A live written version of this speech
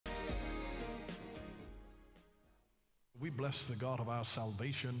We bless the God of our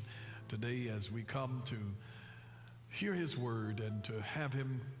salvation today as we come to hear His word and to have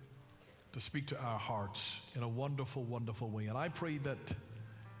Him to speak to our hearts in a wonderful, wonderful way. And I pray that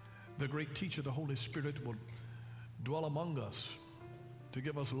the great teacher, the Holy Spirit, will dwell among us to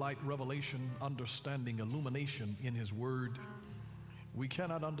give us light, revelation, understanding, illumination in His word. We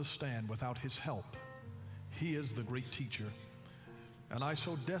cannot understand without His help. He is the great teacher, and I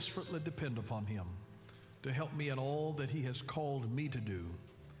so desperately depend upon Him to help me in all that He has called me to do.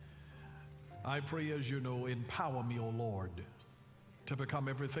 I pray, as you know, empower me, O Lord, to become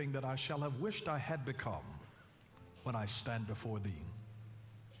everything that I shall have wished I had become when I stand before Thee.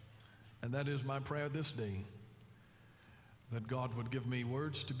 And that is my prayer this day, that God would give me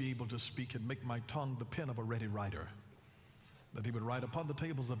words to be able to speak and make my tongue the pen of a ready writer, that He would write upon the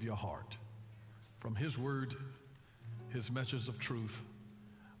tables of your heart from His word, His message of truth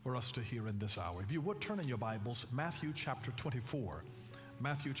for us to hear in this hour. If you would turn in your Bibles, Matthew chapter 24.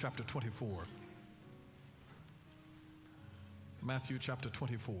 Matthew chapter 24. Matthew chapter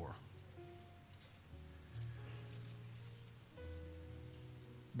 24.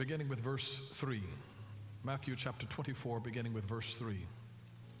 Beginning with verse 3. Matthew chapter 24, beginning with verse 3.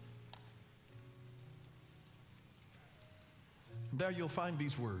 There you'll find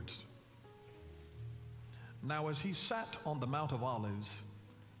these words. Now as He sat on the Mount of Olives,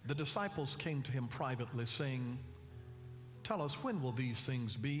 the disciples came to Him privately, saying, "Tell us, when will these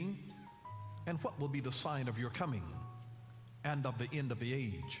things be? And what will be the sign of your coming and of the end of the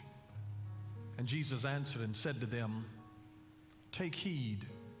age?" And Jesus answered and said to them, "Take heed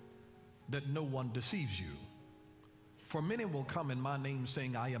that no one deceives you. For many will come in my name,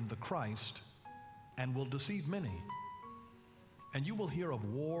 saying, 'I am the Christ,' and will deceive many. And you will hear of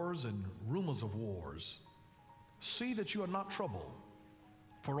wars and rumors of wars. See that you are not troubled.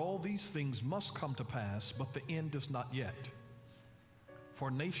 For all these things must come to pass, but the end is not yet. For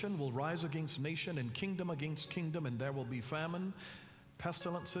nation will rise against nation, and kingdom against kingdom, and there will be famine,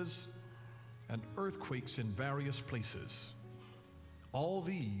 pestilences, and earthquakes in various places. All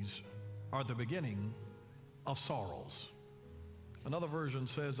these are the beginning of sorrows." Another version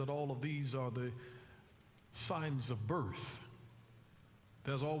says that all of these are the signs of birth.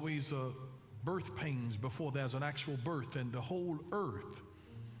 There's always birth pains before there's an actual birth, and the whole earth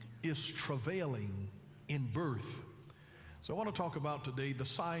is travailing in birth. So I want to talk about today the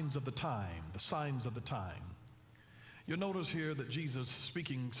signs of the time, the signs of the time. You'll notice here that Jesus is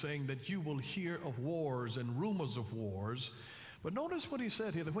speaking, saying that you will hear of wars and rumors of wars. But notice what He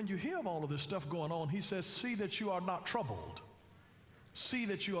said here, that when you hear of all of this stuff going on, He says, see that you are not troubled. See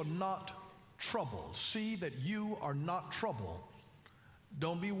that you are not troubled. See that you are not troubled.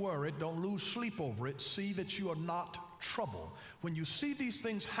 Don't be worried. Don't lose sleep over it. See that you are not troubled. When you see these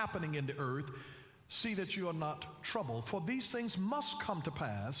things happening in the earth, see that you are not troubled. For these things must come to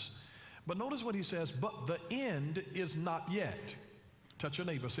pass. But notice what He says, but the end is not yet. Touch your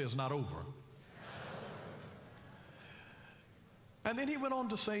neighbor, say it's not over. And then He went on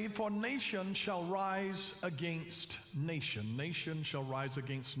to say, for nation shall rise against nation. Nation shall rise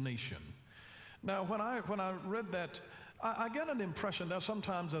against nation. Now, when I read that, I get an impression that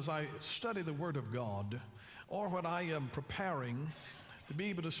sometimes as I study the Word of God, or when I am preparing to be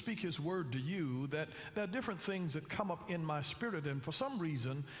able to speak His word to you, that there are different things that come up in my spirit. And for some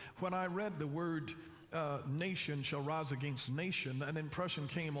reason, when I read the word nation shall rise against nation, an impression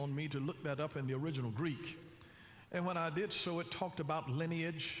came on me to look that up in the original Greek. And when I did so, it talked about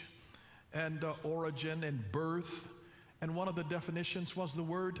lineage and origin and birth. And one of the definitions was the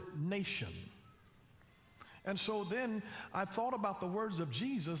word nation. And so then I thought about the words of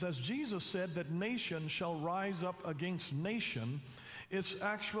Jesus, as Jesus said that nation shall rise up against nation. It's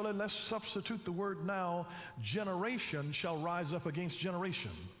actually, let's substitute the word now, generation shall rise up against generation.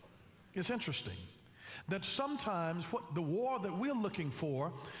 It's interesting that sometimes what the war that we're looking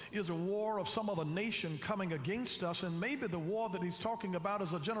for is a war of some other nation coming against us, and maybe the war that He's talking about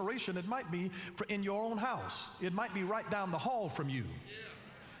is a generation. It might be in your own house. It might be right down the hall from you.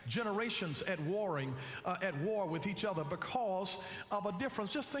 Generations at war with each other because of a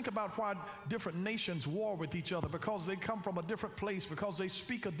difference. Just think about why different nations war with each other, because they come from a different place, because they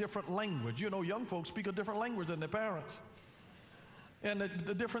speak a different language. You know, young folks speak a different language than their parents. And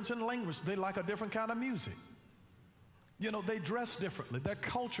the difference in language, they like a different kind of music. You know, they dress differently. Their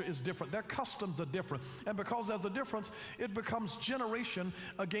culture is different. Their customs are different. And because there's a difference, it becomes generation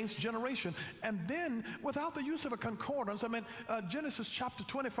against generation. And then, without the use of a concordance, Genesis chapter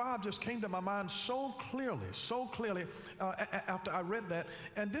 25 just came to my mind so clearly after I read that.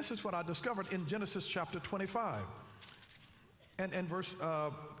 And this is what I discovered in Genesis chapter 25. And verse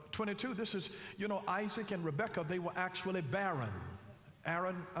 22, this is, Isaac and Rebekah, they were actually barren.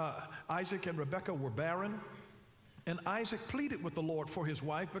 Isaac and Rebekah were barren. And Isaac pleaded with the Lord for his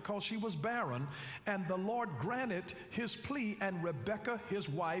wife because she was barren. And the Lord granted his plea, and Rebekah, his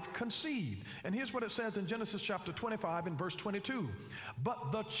wife, conceived. And here's what it says in Genesis chapter 25 and verse 22.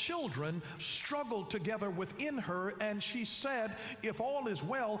 But the children struggled together within her, and she said, if all is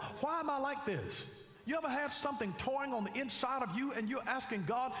well, why am I like this? You ever had something toying on the inside of you and you're asking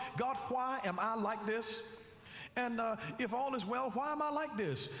God, why am I like this? And if all is well, why am I like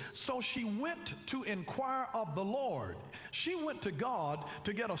this? So she went to inquire of the Lord. She went to God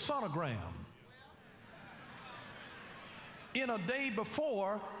to get a sonogram. In a day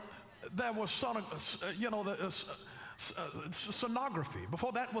before, there was sonography.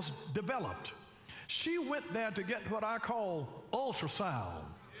 Before that was developed, she went there to get what I call ultrasound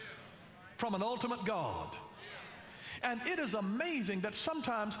from an ultimate God. And it is amazing that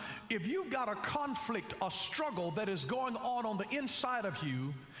sometimes if you've got a conflict, a struggle that is going on the inside of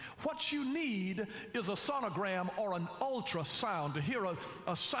you, what you need is a sonogram or an ultrasound to hear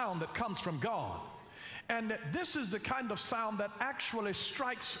a sound that comes from God. And this is the kind of sound that actually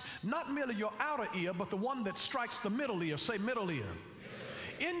strikes not merely your outer ear, but the one that strikes the middle ear. Say middle ear.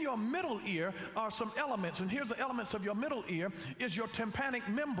 In your middle ear are some elements, and here's the elements of your middle ear is your tympanic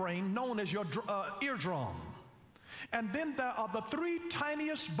membrane, known as your eardrum. And then there are the three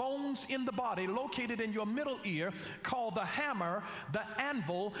tiniest bones in the body located in your middle ear called the hammer, the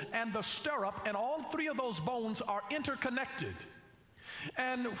anvil, and the stirrup, and all three of those bones are interconnected.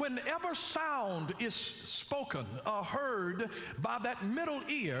 And whenever sound is spoken or heard by that middle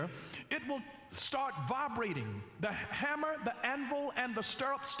ear, it will start vibrating. The hammer, the anvil, and the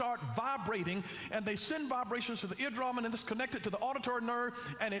stirrup start vibrating, and they send vibrations to the eardrum, and it's connected to the auditory nerve,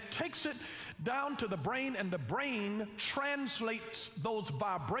 and it takes it down to the brain, and the brain translates those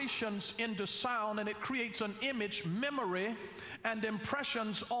vibrations into sound, and it creates an image, memory, and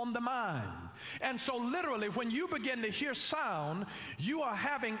impressions on the mind. And so literally, when you begin to hear sound, you are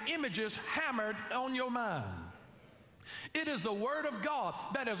having images hammered on your mind. It is the Word of God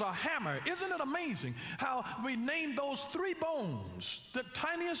that is a hammer. Isn't it amazing how we name those three bones, the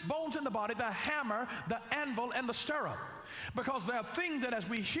tiniest bones in the body, the hammer, the anvil, and the stirrup? Because there are things that as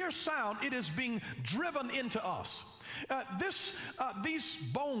we hear sound, it is being driven into us. These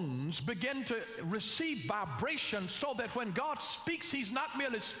bones begin to receive vibration so that when God speaks, He's not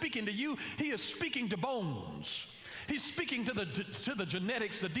merely speaking to you, He is speaking to bones. He's speaking to the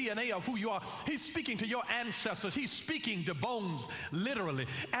genetics, the DNA of who you are. He's speaking to your ancestors. He's speaking to bones, literally.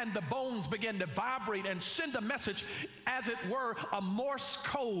 And the bones begin to vibrate and send a message, as it were, a Morse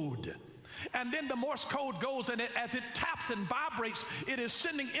code. And then the Morse code goes, and as it taps and vibrates, it is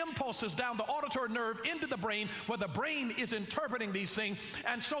sending impulses down the auditory nerve into the brain, where the brain is interpreting these things.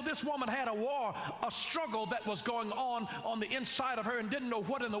 And so this woman had a war, a struggle that was going on the inside of her, and didn't know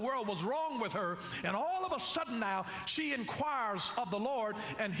what in the world was wrong with her. And all of a sudden now, she inquires of the Lord,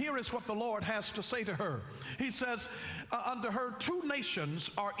 and here is what the Lord has to say to her. He says, unto her, 2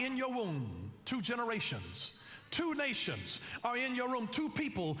 nations are in your womb, 2 generations. 2 nations are in your room. 2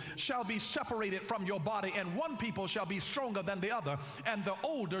 people shall be separated from your body, and 1 people shall be stronger than the other, and the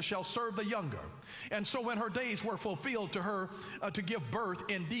older shall serve the younger. And so when her days were fulfilled to her to give birth,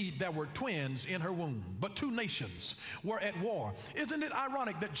 indeed there were twins in her womb. But 2 nations were at war. Isn't it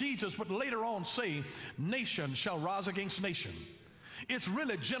ironic that Jesus would later on say, nation shall rise against nation? It's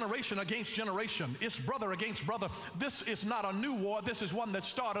really generation against generation. It's brother against brother. This is not a new war. This is one that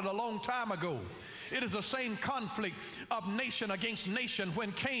started a long time ago. It is the same conflict of nation against nation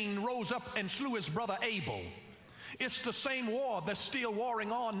when Cain rose up and slew his brother Abel. It's the same war that's still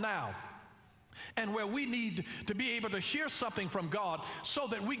warring on now. And where we need to be able to hear something from God so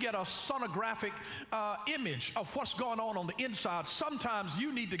that we get a sonographic image of what's going on the inside. Sometimes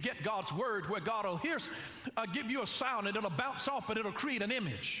you need to get God's word where God will give you a sound, and it'll bounce off, but it'll create an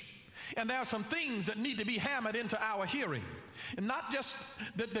image. And there are some things that need to be hammered into our hearing. And not just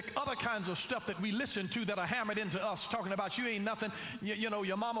the other kinds of stuff that we listen to that are hammered into us, talking about you ain't nothing, you know,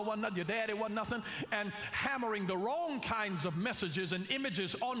 your mama wasn't nothing, your daddy wasn't nothing, and hammering the wrong kinds of messages and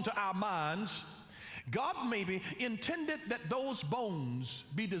images onto our minds. God maybe intended that those bones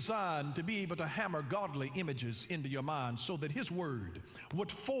be designed to be able to hammer godly images into your mind so that His word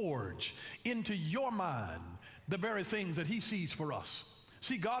would forge into your mind the very things that He sees for us.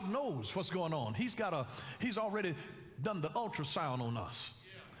 See, God knows what's going on. He's already done the ultrasound on us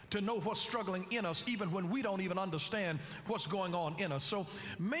to know what's struggling in us, even when we don't even understand what's going on in us. So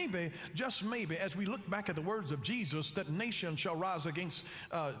maybe, just maybe, as we look back at the words of Jesus, that nation shall rise against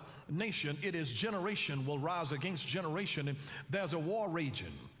nation. It is generation will rise against generation, and there's a war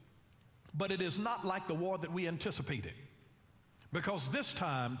raging. But it is not like the war that we anticipated, because this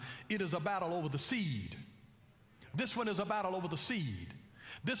time it is a battle over the seed. This one is a battle over the seed.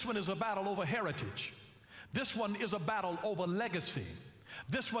 This one is a battle over heritage. This one is a battle over legacy.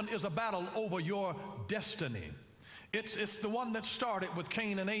 This one is a battle over your destiny. It's the one that started with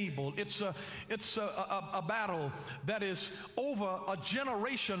Cain and Abel. It's a battle that is over a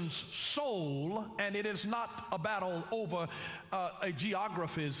generation's soul, and it is not a battle over a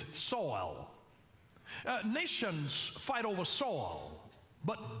geography's soil. Nations fight over soil,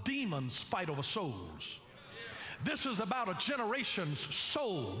 but demons fight over souls. This is about a generation's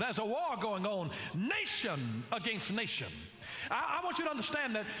soul. There's a war going on, nation against nation. I want you to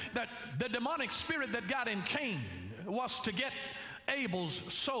understand that the demonic spirit that got in Cain was to get Abel's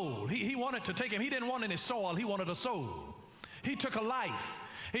soul. He wanted to take him. He didn't want any soul. He wanted a soul. He took a life.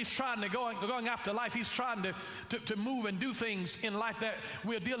 He's trying to going after life. He's trying to move and do things in life. That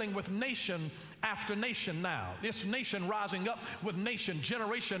we're dealing with nation after nation now. This nation rising up with nation,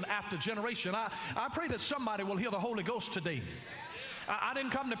 generation after generation. I pray that somebody will hear the Holy Ghost today. I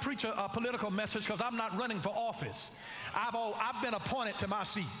didn't come to preach a political message, because I'm not running for office. I've been appointed to my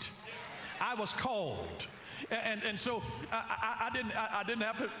seat. I was called, and so I didn't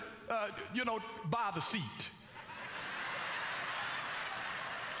have to buy the seat.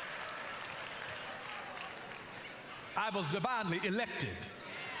 I was divinely elected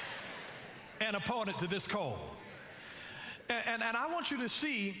and appointed to this call. And I want you to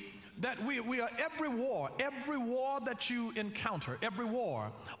see that we are every war that you encounter, every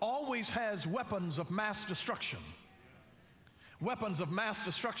war always has weapons of mass destruction. Weapons of mass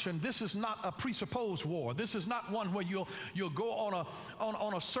destruction. This is not a presupposed war. This is not one where you'll go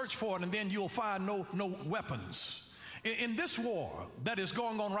on a search for it and then you'll find no weapons. In this war that is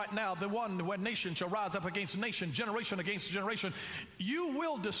going on right now, the one where nation shall rise up against nation, generation against generation, you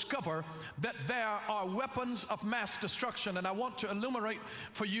will discover that there are weapons of mass destruction. And I want to enumerate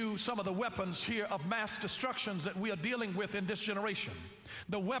for you some of the weapons here of mass destructions that we are dealing with in this generation.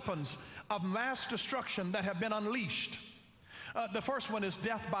 The weapons of mass destruction that have been unleashed. The first one is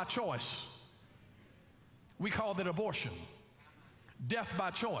death by choice. We call it abortion. Death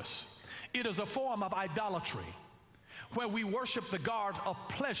by choice. It is a form of idolatry, where we worship the god of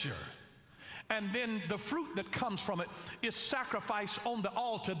pleasure, and then the fruit that comes from it is sacrificed on the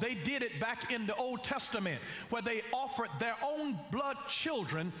altar. They did it back in the Old Testament, where they offered their own blood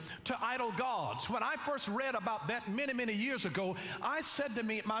children to idol gods. When I first read about that many years ago, I said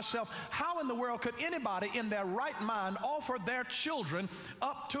to myself, how in the world could anybody in their right mind offer their children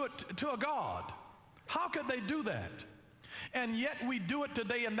up to a god? How could they do that? And yet we do it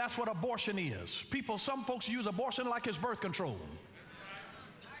today, and that's what abortion is. Some folks use abortion like it's birth control.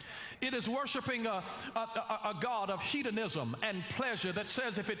 It is worshiping a god of hedonism and pleasure that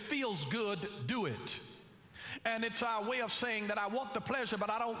says if it feels good, do it. And it's our way of saying that I want the pleasure, but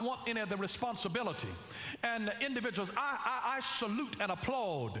I don't want any of the responsibility. And individuals, I salute and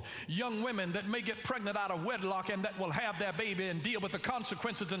applaud young women that may get pregnant out of wedlock and that will have their baby and deal with the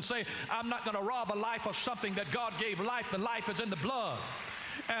consequences and say, I'm not going to rob a life of something that God gave life. The life is in the blood.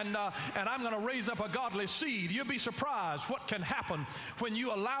 And I'm going to raise up a godly seed. You'll be surprised what can happen when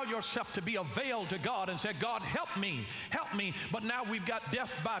you allow yourself to be availed to God and say, God, help me. But now we've got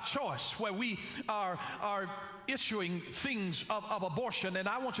death by choice, where we are issuing things of abortion. And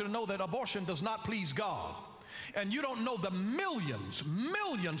I want you to know that abortion does not please God. And you don't know the millions,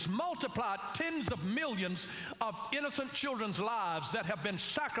 multiplied tens of millions of innocent children's lives that have been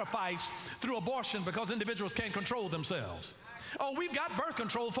sacrificed through abortion because individuals can't control themselves. Oh, we've got birth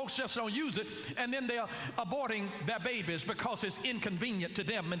control. Folks just don't use it. And then they're aborting their babies because it's inconvenient to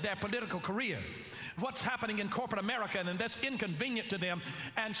them and their political career. What's happening in corporate America, and that's inconvenient to them.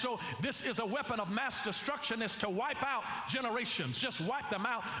 And so this is a weapon of mass destruction, is to wipe out generations, just wipe them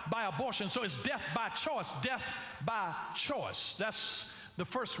out by abortion. So it's death by choice, death by choice. That's the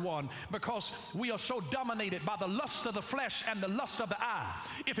first one, because we are so dominated by the lust of the flesh and the lust of the eye.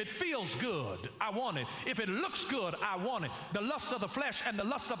 If it feels good, I want it. If it looks good, I want it. The lust of the flesh and the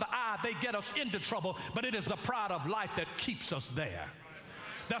lust of the eye, they get us into trouble, but it is the pride of life that keeps us there.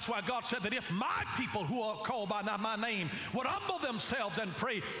 That's why God said that if my people who are called by my name would humble themselves and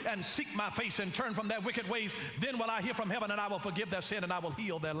pray and seek my face and turn from their wicked ways, then will I hear from heaven and I will forgive their sin and I will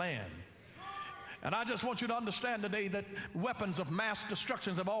heal their land. And I just want you to understand today that weapons of mass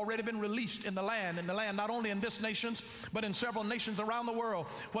destruction have already been released in the land not only in this nation, but in several nations around the world,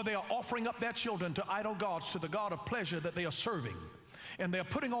 where they are offering up their children to idol gods, to the god of pleasure that they are serving. And they're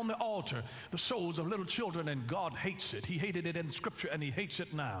putting on the altar the souls of little children, and God hates it. He hated it in Scripture, and He hates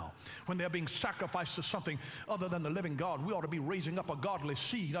it now. When they're being sacrificed to something other than the living God, we ought to be raising up a godly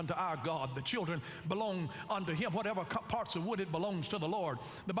seed unto our God. The children belong unto Him. Whatever parts of wood, it belongs to the Lord.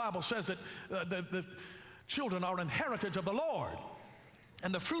 The Bible says that the children are an heritage of the Lord.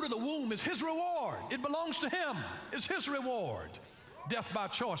 And the fruit of the womb is His reward. It belongs to Him. It's His reward. Death by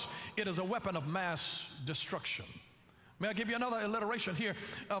choice, it is a weapon of mass destruction. May I give you another alliteration here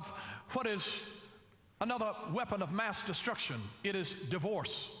of what is another weapon of mass destruction? It is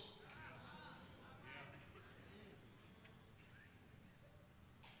divorce.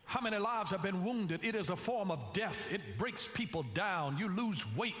 How many lives have been wounded? It is a form of death. It breaks people down. You lose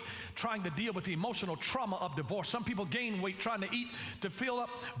weight trying to deal with the emotional trauma of divorce. Some people gain weight trying to eat to fill up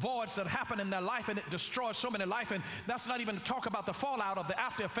voids that happen in their life, and it destroys so many lives. And that's not even to talk about the fallout of the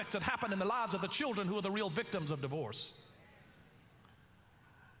after effects that happen in the lives of the children who are the real victims of divorce.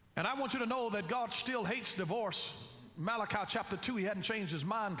 And I want you to know that God still hates divorce. Malachi chapter 2, He hadn't changed His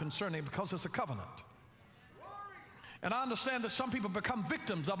mind concerning it because it's a covenant. And I understand that some people become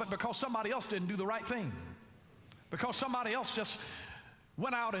victims of it because somebody else didn't do the right thing. Because somebody else just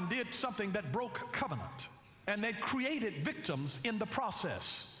went out and did something that broke covenant. And they created victims in the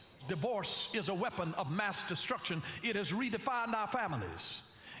process. Divorce is a weapon of mass destruction. It has redefined our families.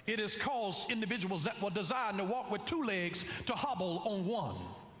 It has caused individuals that were designed to walk with two legs to hobble on one.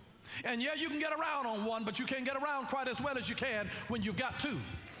 And yeah, you can get around on one, but you can't get around quite as well as you can when you've got two.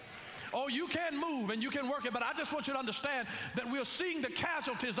 Oh, you can move and you can work it, but I just want you to understand that we're seeing the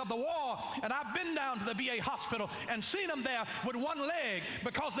casualties of the war. And I've been down to the VA hospital and seen them there with one leg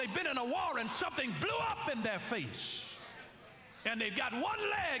because they've been in a war and something blew up in their face. And they've got one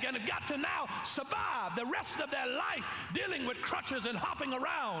leg and have got to now survive the rest of their life dealing with crutches and hopping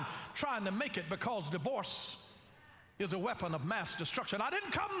around trying to make it, because divorce is a weapon of mass destruction. I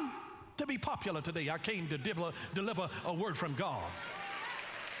didn't come to be popular today. I came to deliver a word from God.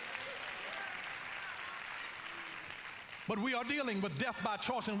 But we are dealing with death by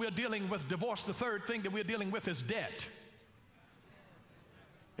choice, and we're dealing with divorce. The third thing that we're dealing with is debt.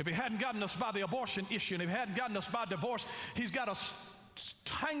 If He hadn't gotten us by the abortion issue, and if He hadn't gotten us by divorce, He's got us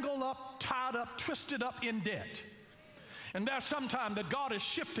tangled up, tied up, twisted up in debt. And there's some time that God is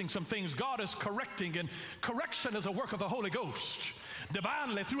shifting some things. God is correcting, and correction is a work of the Holy Ghost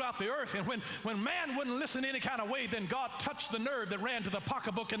divinely throughout the earth. And when man wouldn't listen any kind of way, then God touched the nerve that ran to the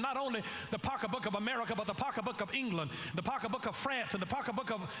pocketbook, and not only the pocketbook of America, but the pocketbook of England, the pocketbook of France, and the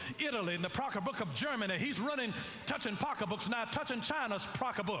pocketbook of Italy, and the pocketbook of Germany. He's running, touching pocketbooks now, touching China's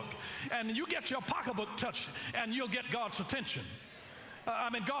pocketbook. And you get your pocketbook touched, and you'll get God's attention.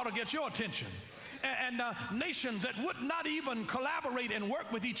 God will get your attention. And nations that would not even collaborate and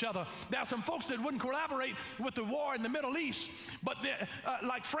work with each other. There are some folks that wouldn't collaborate with the war in the Middle East, but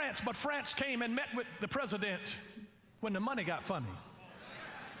like France. But France came and met with the president when the money got funny.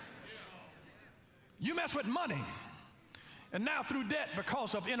 You mess with money. And now through debt,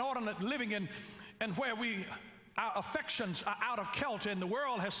 because of inordinate living and where our affections are out of kilter, and the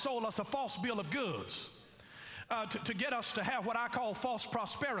world has sold us a false bill of goods to get us to have what I call false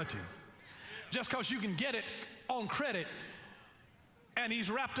prosperity. Just because you can get it on credit. And He's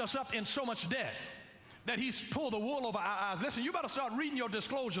wrapped us up in so much debt that He's pulled the wool over our eyes. Listen, you better start reading your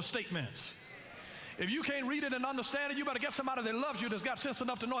disclosure statements. If you can't read it and understand it, you better get somebody that loves you, that's got sense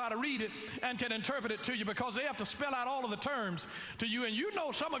enough to know how to read it and can interpret it to you, because they have to spell out all of the terms to you. And you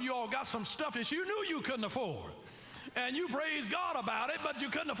know, some of you all got some stuff that you knew you couldn't afford. And you praise God about it, but you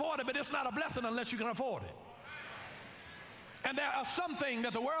couldn't afford it. But it's not a blessing unless you can afford it. And there are some things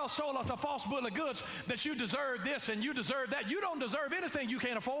that the world sold us a false bill of goods, that you deserve this and you deserve that. You don't deserve anything you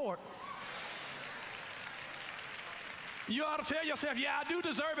can't afford. You ought to tell yourself, yeah, I do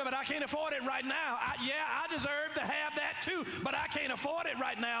deserve it, but I can't afford it right now. I deserve to have that too, but I can't afford it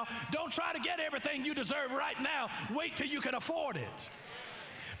right now. Don't try to get everything you deserve right now. Wait till you can afford it.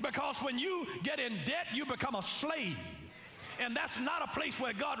 Because when you get in debt, you become a slave. And that's not a place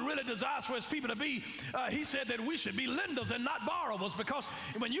where God really desires for His people to be. He said that we should be lenders and not borrowers, because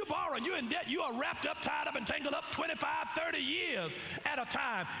when you borrow and you're in debt, you are wrapped up, tied up, and tangled up 25, 30 years at a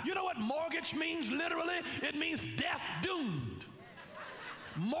time. You know what mortgage means literally? It means death doomed.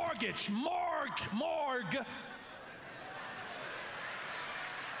 Mortgage, morgue.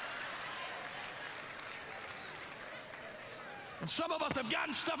 And some of us have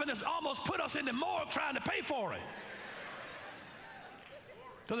gotten stuff and it's almost put us in the morgue trying to pay for it.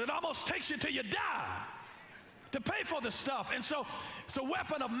 Because it almost takes you till you die to pay for this stuff. And so it's a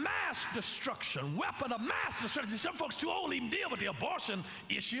weapon of mass destruction. Weapon of mass destruction. Some folks too old to even deal with the abortion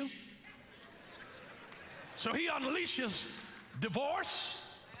issue. So he unleashes divorce,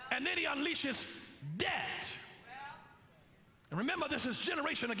 and then he unleashes debt. And remember, this is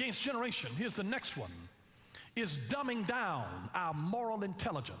generation against generation. Here's the next one, is dumbing down our moral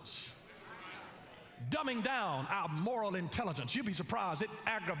intelligence. Dumbing down our moral intelligence. You'd be surprised, it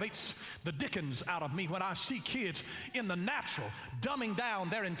aggravates the dickens out of me when I see kids in the natural dumbing down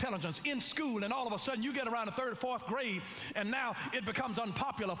their intelligence in school, and all of a sudden you get around the 3rd or 4th grade and now it becomes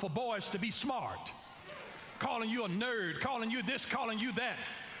unpopular for boys to be smart. Calling you a nerd, calling you this, calling you that.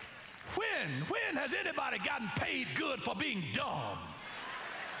 When has anybody gotten paid good for being dumb?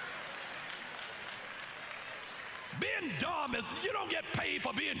 Being dumb is, you don't get paid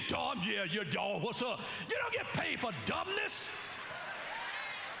for being dumb. Yeah, you're dumb. What's up? You don't get paid for dumbness.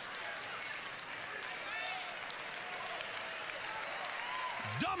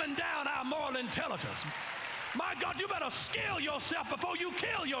 Dumbing down our moral intelligence. My God, you better scale yourself before you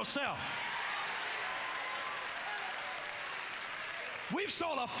kill yourself. We've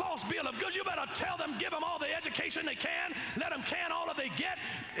sold a false bill of goods. You better tell them, give them all the education they can, let them can all that they get.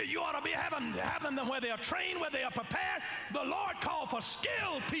 You ought to be having them where they are trained, where they are prepared. The Lord called for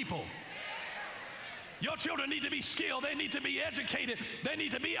skilled people. Your children need to be skilled. They need to be educated. They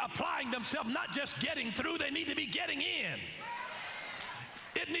need to be applying themselves, not just getting through. They need to be getting in.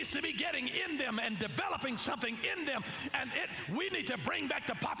 It needs to be getting in them and developing something in them. And we need to bring back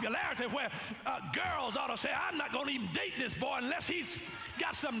the popularity where girls ought to say, I'm not going to even date this boy unless he's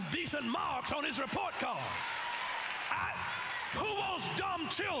got some decent marks on his report card. Who wants dumb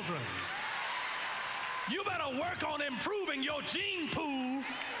children? You better work on improving your gene pool.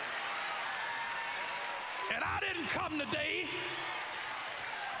 And I didn't come today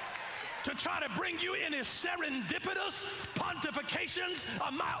to try to bring you any serendipitous pontifications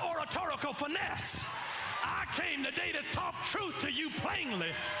of my oratorical finesse. I came today to talk truth to you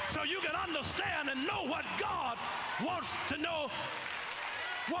plainly so you can understand and know what God wants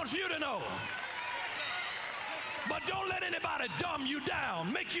you to know. But don't let anybody dumb you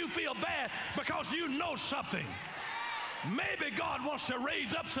down, make you feel bad because you know something. Maybe God wants to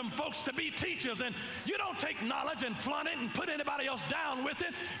raise up some folks to be teachers, and you don't take knowledge and flaunt it and put anybody else down with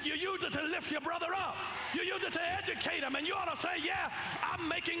it. You use it to lift your brother up. You use it to educate him, and you ought to say, yeah, I'm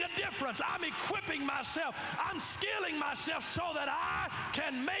making a difference. I'm equipping myself. I'm skilling myself so that I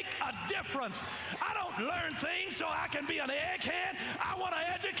can make a difference. I don't learn things so I can be an egghead. I want to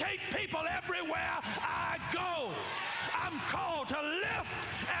educate people everywhere I go. I'm called to lift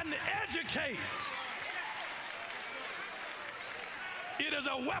and educate. It is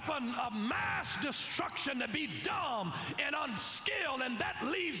a weapon of mass destruction to be dumb and unskilled, and that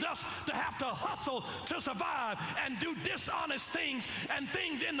leaves us to have to hustle to survive and do dishonest things and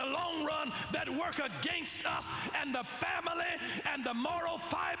things in the long run that work against us and the family and the moral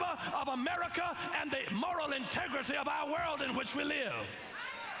fiber of America and the moral integrity of our world in which we live.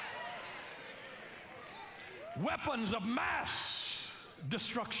 Weapons of mass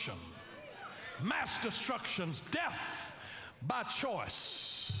destruction. Mass destructions, death by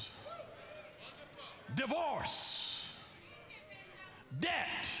choice, divorce,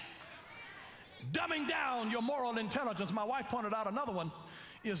 debt, dumbing down your moral intelligence. My wife pointed out another one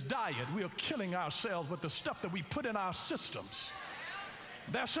is diet. We are killing ourselves with the stuff that we put in our systems.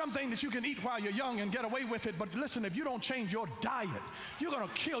 There's something that you can eat while you're young and get away with it, but listen, if you don't change your diet, you're going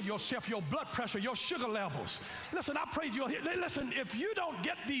to kill yourself, your blood pressure, your sugar levels. Listen, I prayed you. Listen, if you don't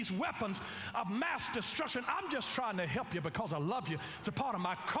get these weapons of mass destruction, I'm just trying to help you because I love you. It's a part of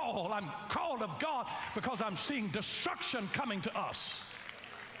my call. I'm called of God because I'm seeing destruction coming to us.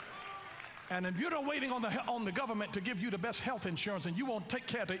 And if you're not waiting on the government to give you the best health insurance and you won't take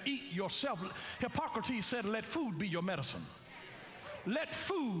care to eat yourself, Hippocrates said, let food be your medicine. Let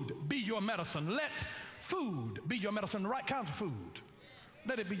food be your medicine. Let food be your medicine. The right kinds of food.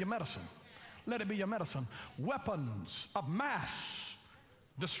 Let it be your medicine. Let it be your medicine. Weapons of mass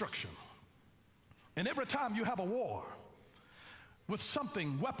destruction. And every time you have a war with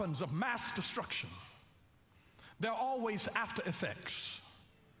something, weapons of mass destruction, there are always after effects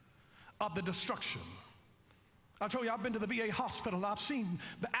of the destruction. I told you, I've been to the VA hospital and I've seen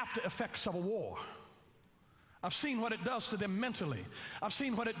the after effects of a war. I've seen what it does to them mentally. I've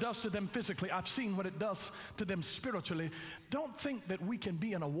seen what it does to them physically. I've seen what it does to them spiritually. Don't think that we can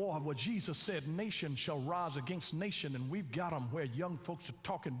be in a war where Jesus said nation shall rise against nation, and we've got them where young folks are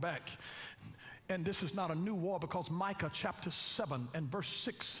talking back And this is not a new war, because Micah chapter 7 and verse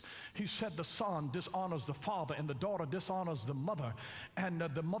 6, he said the son dishonors the father and the daughter dishonors the mother, and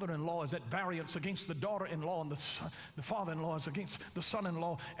the mother-in-law is at variance against the daughter-in-law, and the father-in-law is against the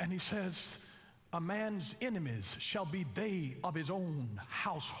son-in-law. And he says, a man's enemies shall be they of his own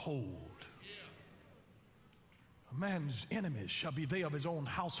household. A man's enemies shall be they of his own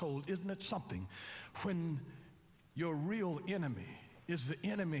household. Isn't it something when your real enemy is the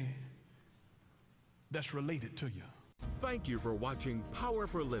enemy that's related to you? Thank you for watching Power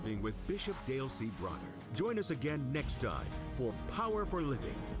for Living with Bishop Dale C. Bronner. Join us again next time for Power for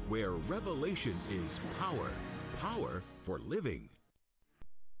Living, where revelation is power. Power for living.